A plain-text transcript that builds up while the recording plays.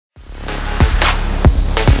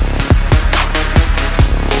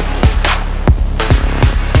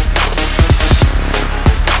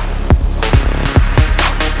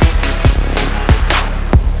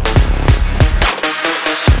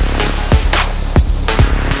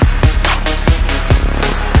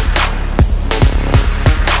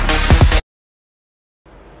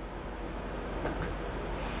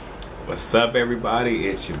What's up, everybody?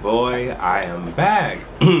 It's your boy. I am back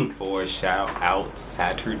for a shout out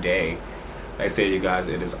Saturday. Like I said, you guys,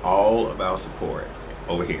 it is all about support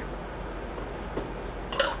over here.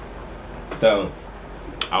 So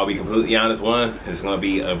I'll be completely honest. One, it's going to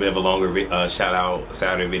be a bit of a longer shout out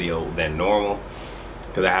Saturday video than normal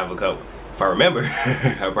because I have a couple. If I remember,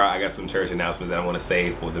 I got some church announcements that I want to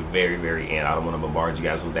say for the very end. I don't want to bombard you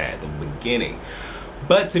guys with that at the beginning.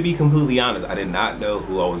 But to be completely honest, I did not know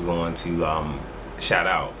who I was going to shout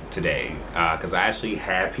out today because I actually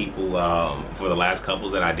had people for the last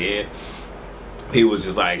couples that I did. People was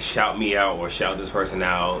just like, shout me out or shout this person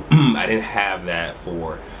out. I didn't have that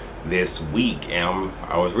for this week, and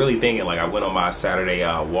I was really thinking, like, I went on my Saturday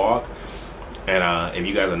walk, and if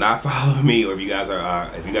you guys are not following me, or if you guys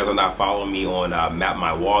are not following me on Map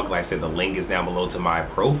My Walk, like I said, the link is down below to my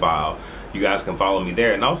profile. You guys can follow me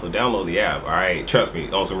there and also download the app. All right, trust me,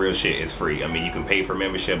 on some real shit, it's free. I mean, you can pay for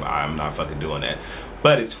membership. I'm not fucking doing that,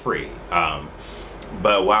 but it's free. But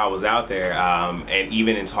while I was out there, and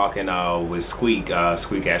even in talking with Squeak,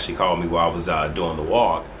 Squeak actually called me while I was doing the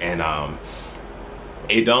walk, and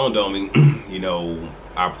it dawned on me, you know,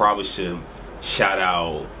 I probably should shout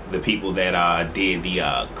out the people that did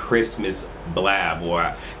the Christmas blab,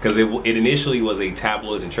 or because it initially was a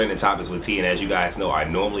tabloids and trending topics with T, and as you guys know, I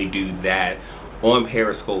normally do that on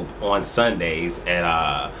Periscope on Sundays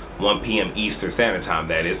at 1 p.m. Eastern Standard Time.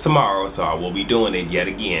 That is tomorrow, so I will be doing it yet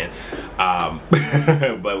again.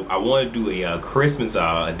 But I want to do a Christmas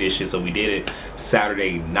edition, so we did it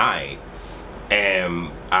Saturday night, and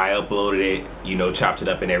I uploaded it, you know, chopped it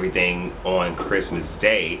up and everything on Christmas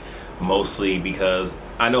Day. Mostly because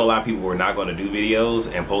I know a lot of people were not going to do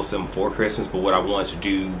videos and post them for Christmas, but what I wanted to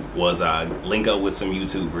do was link up with some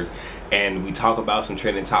YouTubers and we talk about some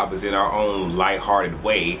trending topics in our own lighthearted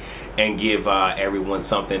way and give everyone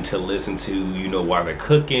something to listen to, you know, while they're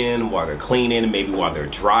cooking, while they're cleaning, maybe while they're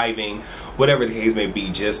driving, whatever the case may be.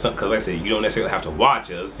 Just because, like I said, you don't necessarily have to watch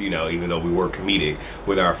us, you know, even though we were comedic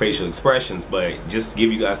with our facial expressions, but just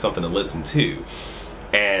give you guys something to listen to.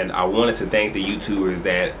 And I wanted to thank the YouTubers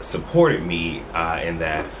that supported me in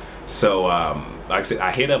that. So, like I said,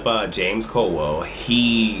 I hit up James Colwell.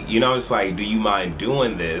 He, you know, I was like, do you mind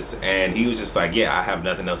doing this? And he was just like, yeah, I have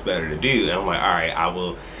nothing else better to do. And I'm like, all right, I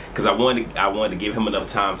will, because I wanted to give him enough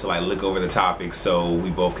time to like look over the topics so we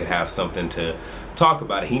both could have something to talk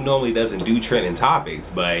about. He normally doesn't do trending topics,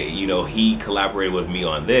 but you know, he collaborated with me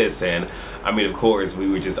on this, and I mean, of course, we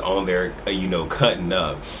were just on there, you know, cutting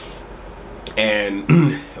up.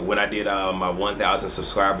 And when I did my 1,000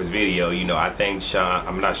 subscribers video, you know, I thanked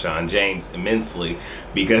James immensely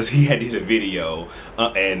because he had did a video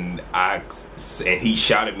and he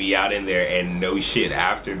shouted me out in there, and no shit,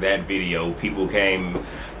 after that video people came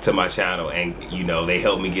to my channel and, you know, they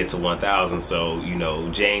helped me get to 1,000. So, you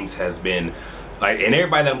know, James has been like, and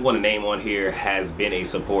everybody that I'm going to name on here has been a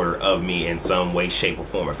supporter of me in some way, shape, or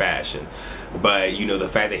form or fashion. But, you know, the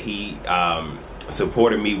fact that he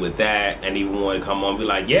supported me with that and even wanted to come on and be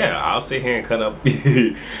like, yeah, I'll sit here and cut up.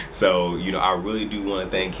 So, you know, I really do want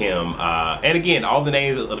to thank him. And again, all the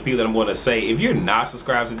names of the people that I'm going to say, if you're not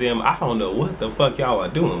subscribed to them, I don't know what the fuck y'all are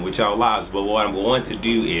doing with y'all lives. But what I'm going to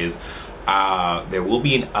do is there will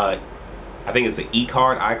be an I think it's an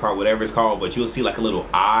iCard, whatever it's called, but you'll see like a little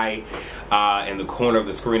eye in the corner of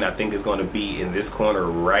the screen. I think it's going to be in this corner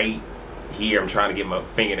right here. I'm trying to get my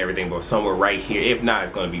finger and everything, but somewhere right here. If not,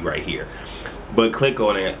 it's going to be right here. But click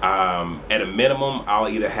on it. At a minimum, I'll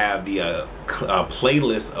either have the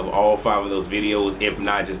playlist of all 5 of those videos. If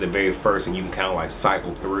not, just the very first, and you can kind of like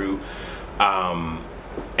cycle through.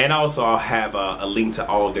 And also, I'll have a link to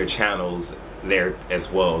all of their channels there as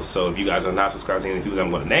well. So if you guys are not subscribed to any of the people that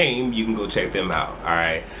I'm going to name, you can go check them out. All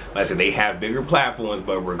right. Like I said, they have bigger platforms,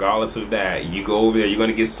 but regardless of that, you go over there, you're going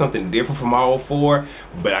to get something different from all 4.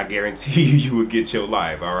 But I guarantee you will get your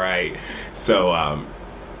life. All right. So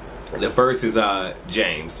the first is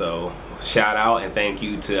James, so shout out and thank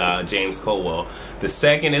you to James Colwell. The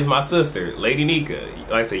second is my sister, Lady Nyca.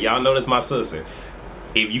 Like I said, y'all know that's my sister.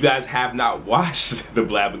 If you guys have not watched the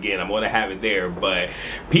blab again, I'm gonna have it there. But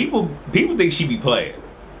people think she be playing.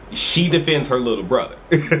 She defends her little brother.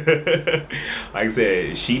 Like I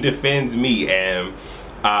said, she defends me, and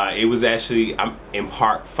it was actually in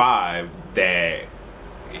part 5 that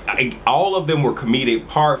all of them were comedic.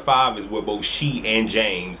 Part 5 is where both she and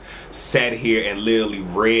James sat here and literally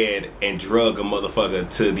read and drug a motherfucker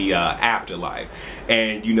to the afterlife.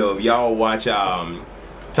 And you know, if y'all watch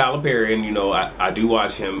Tyler Perry, and you know, I do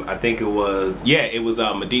watch him. I think it was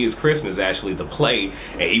Medea's Christmas, actually, the play,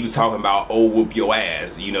 and he was talking about old whoop your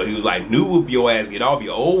ass. You know, he was like, new whoop your ass, get off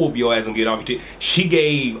your old whoop your ass and get off your She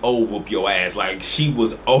gave old whoop your ass, like she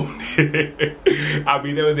was on it. I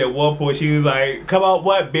mean, there was at one point she was like, come on,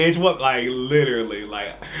 what bitch, what, like literally,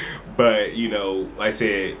 like. But you know, like I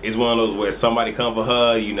said, it's one of those where somebody come for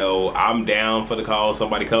her, you know, I'm down for the call.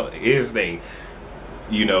 Somebody come, here's the thing.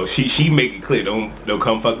 You know, she make it clear, don't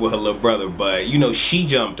come fuck with her little brother. But you know, she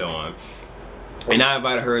jumped on, and I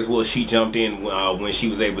invited her as well. She jumped in when she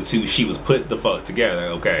was able to. She was put the fuck together,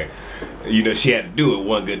 okay. You know, she had to do it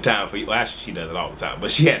one good time for you. Well, actually, she does it all the time,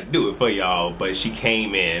 but she had to do it for y'all. But she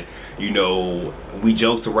came in. You know, we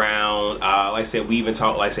joked around. Like I said, we even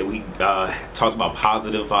talked. Like I said, we talked about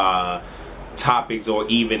positive topics, or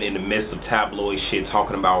even in the midst of tabloid shit,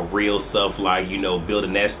 talking about real stuff like, you know,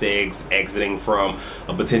 building nest eggs, exiting from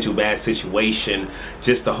a potential bad situation,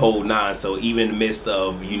 just the whole nine. So even in the midst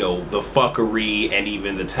of, you know, the fuckery and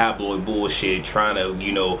even the tabloid bullshit, trying to,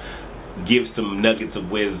 you know, give some nuggets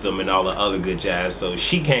of wisdom and all the other good jazz. So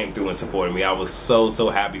she came through and supported me. I was so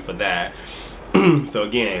happy for that. So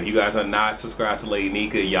again, if you guys are not subscribed to Lady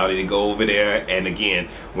Nyca, y'all need to go over there. And again,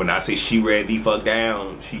 when I say she read the fuck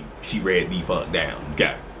down, she read the fuck down.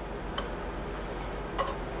 Okay.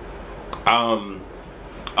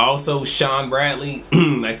 Also, Shawn Bradley,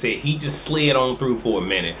 I said he just slid on through for a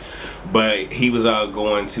minute, but he was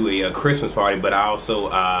going to a Christmas party. But I also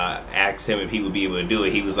asked him if he would be able to do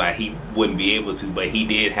it. He was like he wouldn't be able to, but he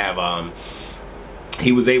did have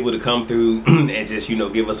he was able to come through and just, you know,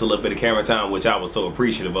 give us a little bit of camera time, which I was so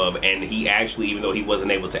appreciative of. And he actually, even though he wasn't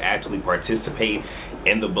able to actually participate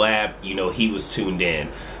in the blab, you know, he was tuned in.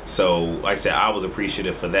 So like I said, I was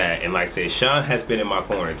appreciative for that. And like I said, Shawn has been in my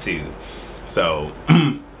corner too. So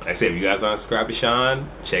like I said, if you guys aren't subscribed to Shawn,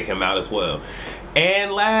 check him out as well.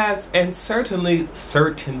 And last, and certainly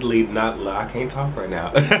not, I can't talk right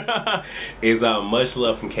now, is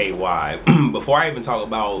MuchLoveFromKY. Before I even talk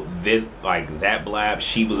about this, like that blab,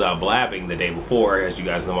 she was blabbing the day before. As you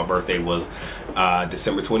guys know, my birthday was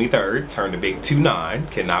December 23rd. Turned a big 29.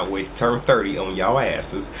 Cannot wait to turn 30 on y'all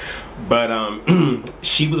asses. But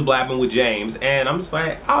she was blabbing with James, and I'm just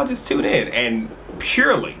like, I'll just tune in. And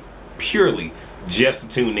purely just to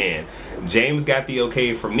tune in. James got the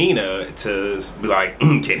okay from Nina to be like,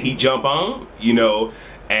 can he jump on? You know,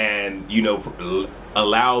 and, you know,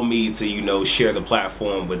 allow me to, you know, share the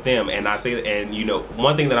platform with them. And I say, and, you know,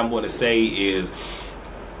 one thing that I'm going to say is,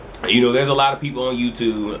 you know, there's a lot of people on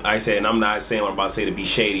YouTube, I said, and I'm not saying what I'm about to say to be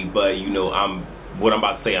shady, but, you know, what I'm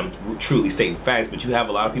about to say, I'm truly stating facts, but you have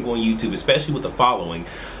a lot of people on YouTube, especially with the following.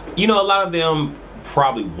 You know, a lot of them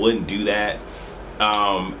probably wouldn't do that.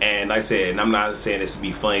 And like I said, and I'm not saying this to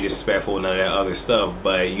be funny, disrespectful, none of that other stuff,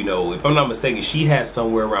 but you know, if I'm not mistaken, she has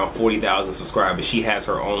somewhere around 40,000 subscribers. She has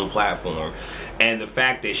her own platform, and the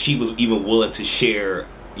fact that she was even willing to share,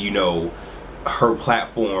 you know, her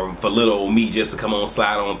platform for little old me just to come on,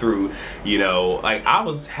 slide on through, you know, like I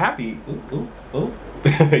was happy.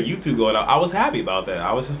 YouTube going out. I was happy about that.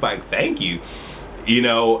 I was just like, thank you, you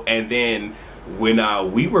know. And then when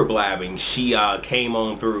we were blabbing, she came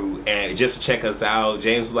on through and just to check us out.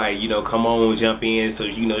 James was like, you know, come on, jump in. So,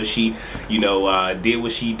 you know, she, you know, did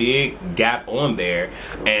what she did, got on there,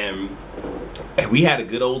 and we had a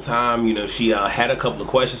good old time. You know, she had a couple of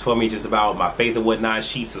questions for me just about my faith and whatnot.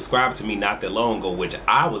 She subscribed to me not that long ago, which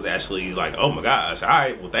I was actually like, oh my gosh, all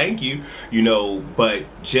right, well, thank you, you know. But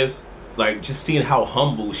just like, just seeing how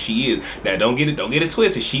humble she is. Now, don't get it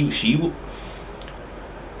twisted.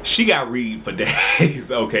 She got read for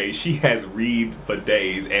days. Okay, she has read for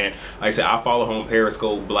days, and like I said, I follow her on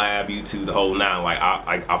Periscope, Blab, YouTube, the whole nine. Like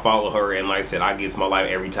I follow her, and like I said, I get to my life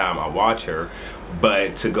every time I watch her.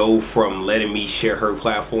 But to go from letting me share her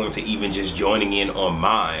platform to even just joining in on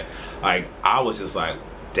mine, like I was just like,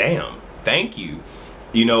 damn, thank you.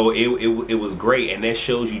 You know, it was great, and that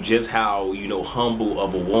shows you just how, you know, humble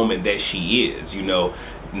of a woman that she is. You know,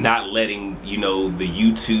 not letting, you know, the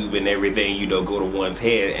YouTube and everything, you know, go to one's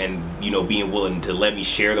head, and, you know, being willing to let me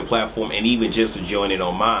share the platform and even just to join in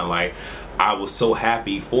on mine. Like, I was so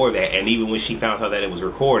happy for that. And even when she found out that it was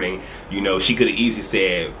recording, you know, she could have easily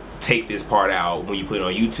said, take this part out when you put it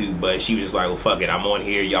on YouTube, but she was just like, well, fuck it, I'm on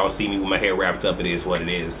here, y'all see me with my hair wrapped up, it is what it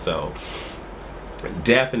is. So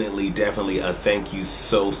definitely a thank you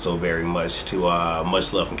so very much to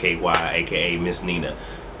MuchLoveFromKY, aka Miss Nina.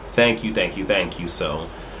 Thank you. So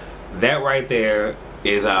that right there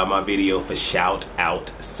is my video for Shout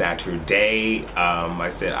Out Saturday. Like I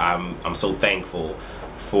said, I'm so thankful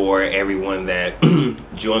for everyone that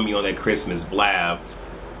joined me on that Christmas blab.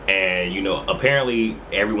 And you know, apparently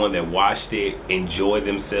everyone that watched it enjoyed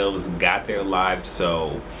themselves, got their lives.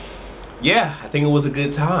 So yeah, I think it was a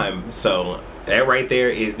good time. So that right there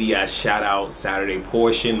is the shout out Saturday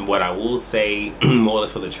portion. What I will say, more or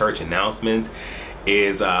less for the church announcements,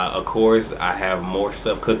 is of course I have more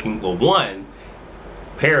stuff cooking. Well, one,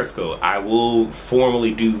 Periscope, I will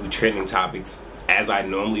formally do trending topics as I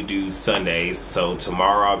normally do Sundays. So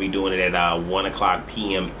tomorrow I'll be doing it at 1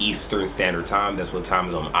 p.m. Eastern Standard Time. That's what time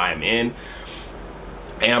zone I'm in.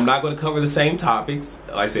 And I'm not going to cover the same topics.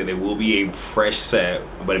 Like I said, there will be a fresh set.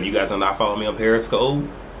 But if you guys are not following me on Periscope,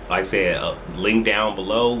 like I said, link down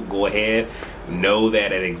below. Go ahead. Know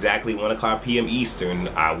that at exactly 1 p.m. Eastern,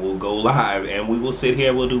 I will go live. And we will sit here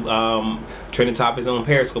and we'll do trending topics on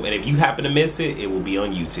Periscope. And if you happen to miss it, it will be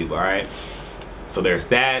on YouTube, all right? So there's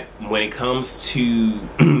that. When it comes to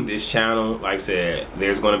this channel, like I said,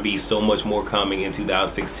 there's going to be so much more coming in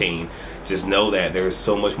 2016. Just know that there's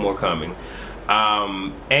so much more coming.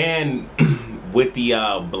 And with the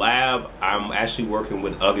Blab, I'm actually working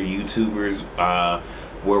with other YouTubers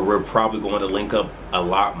where we're probably going to link up a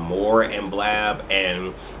lot more in Blab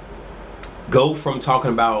and go from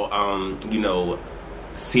talking about, you know,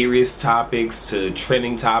 serious topics to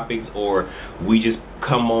trending topics, or we just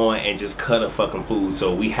come on and just cut a fucking food.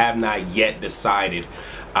 So we have not yet decided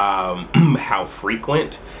how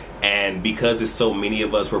frequent, and because there's so many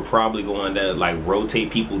of us, we're probably going to like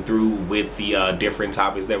rotate people through with the different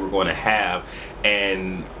topics that we're going to have.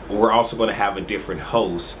 And we're also going to have a different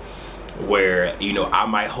host, where, you know, I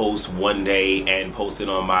might host one day and post it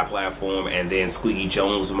on my platform, and then Squeaky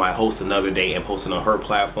Jones might host another day and post it on her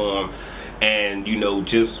platform. And, you know,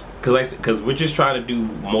 just because we're just trying to do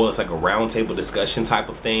more or less like a roundtable discussion type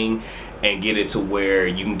of thing, and get it to where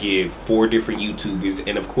you can get 4 different YouTubers,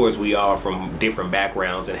 and of course we all from different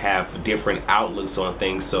backgrounds and have different outlooks on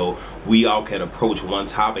things, so we all can approach one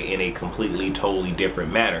topic in a completely totally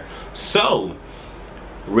different manner. So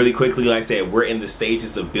really quickly, like I said, we're in the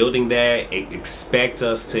stages of building that. Expect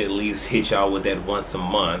us to at least hit y'all with that once a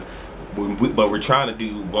month. But we're trying to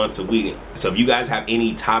do once a week. So if you guys have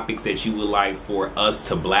any topics that you would like for us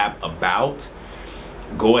to blab about,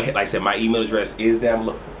 go ahead. Like I said, my email address is down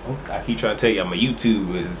below. I keep trying to tell you, my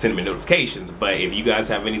YouTube is sending me notifications. But if you guys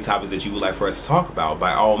have any topics that you would like for us to talk about,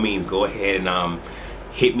 by all means, go ahead and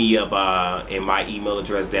hit me up in my email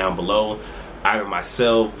address down below. Either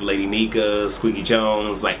myself, Lady Nyca, Squeaky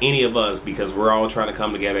Jones, like any of us, because we're all trying to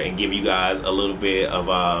come together and give you guys a little bit of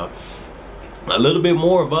a little bit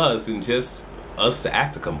more of us, and just us to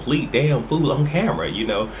act a complete damn fool on camera. You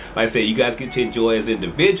know, like I said, you guys get to enjoy us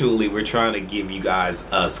individually. We're trying to give you guys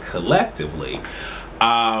us collectively.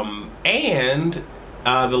 And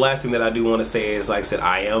the last thing that I do want to say is, like I said,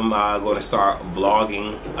 I am going to start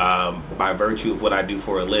vlogging. By virtue of what I do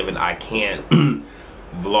for a living, I can't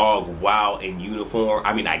vlog while in uniform.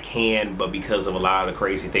 I mean, I can, but because of a lot of the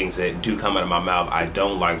crazy things that do come out of my mouth, I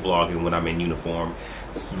don't like vlogging when I'm in uniform.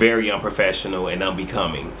 It's very unprofessional and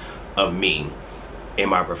unbecoming of me in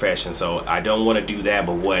my profession. So I don't want to do that.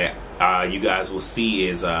 But what you guys will see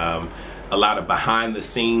is a lot of behind the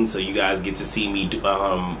scenes. So you guys get to see me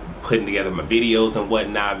putting together my videos and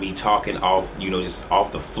whatnot, me talking off, you know, just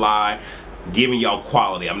off the fly, giving y'all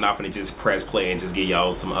quality. I'm not gonna just press play and just give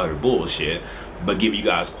y'all some other bullshit, but give you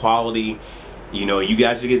guys quality. You know, you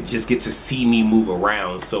guys just get to see me move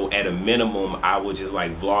around. So at a minimum, I would just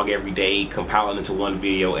like vlog every day, compile it into one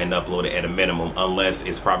video and upload it at a minimum, unless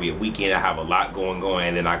it's probably a weekend, I have a lot going on,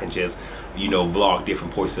 and then I can just, you know, vlog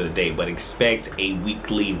different portions of the day. But expect a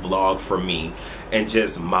weekly vlog from me and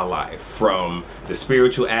just my life, from the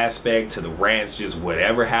spiritual aspect to the rants, just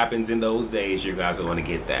whatever happens in those days, you guys are going to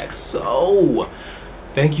get that. So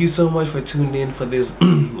thank you so much for tuning in for this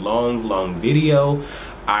long video.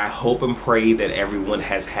 I hope and pray that everyone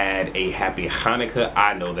has had a happy Hanukkah.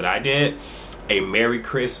 I know that I did. A Merry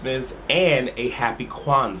Christmas and a Happy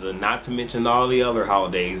Kwanzaa, not to mention all the other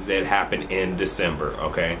holidays that happen in December,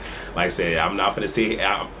 okay? Like I said, I'm not going to say,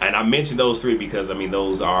 and I mentioned those 3 because, I mean,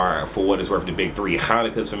 those are, for what it's worth, the big 3.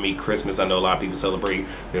 Hanukkah's for me, Christmas, I know a lot of people celebrate.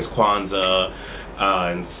 There's Kwanzaa,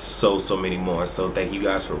 and so many more. So thank you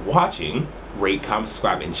guys for watching. Rate, comment,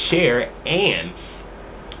 subscribe, and share. And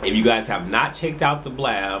if you guys have not checked out the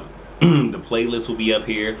Blab, the playlist will be up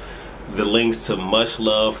here. The links to Much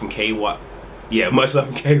Love from KY, yeah, Much Love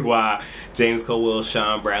from KY, James Colwell,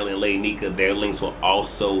 Shawn, Bradley, and Lady Nyca, their links will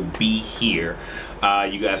also be here.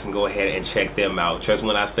 You guys can go ahead and check them out. Trust me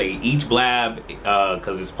when I say each Blab,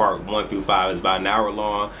 because it's part 1 through 5, is about an hour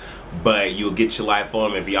long, but you'll get your life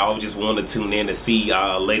on them. If y'all just want to tune in to see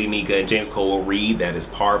Lady Nyca and James Colwell read, that is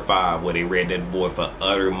part 5, where they read that boy for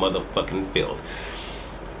utter motherfucking filth.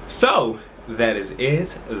 So that is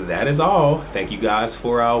it. That is all. Thank you guys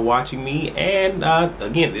for watching me. And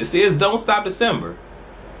again, this is Don't Stop December.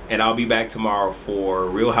 And I'll be back tomorrow for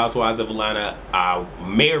Real Housewives of Atlanta. I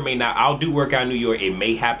may or may not. I'll do Workout New York. It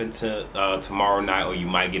may happen to tomorrow night, or you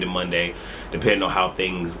might get it Monday, depending on how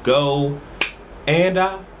things go. And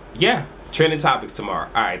yeah, trending topics tomorrow.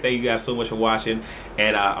 All right, thank you guys so much for watching,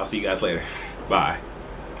 and I'll see you guys later. Bye.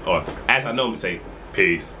 Or as I normally say,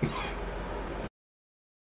 peace.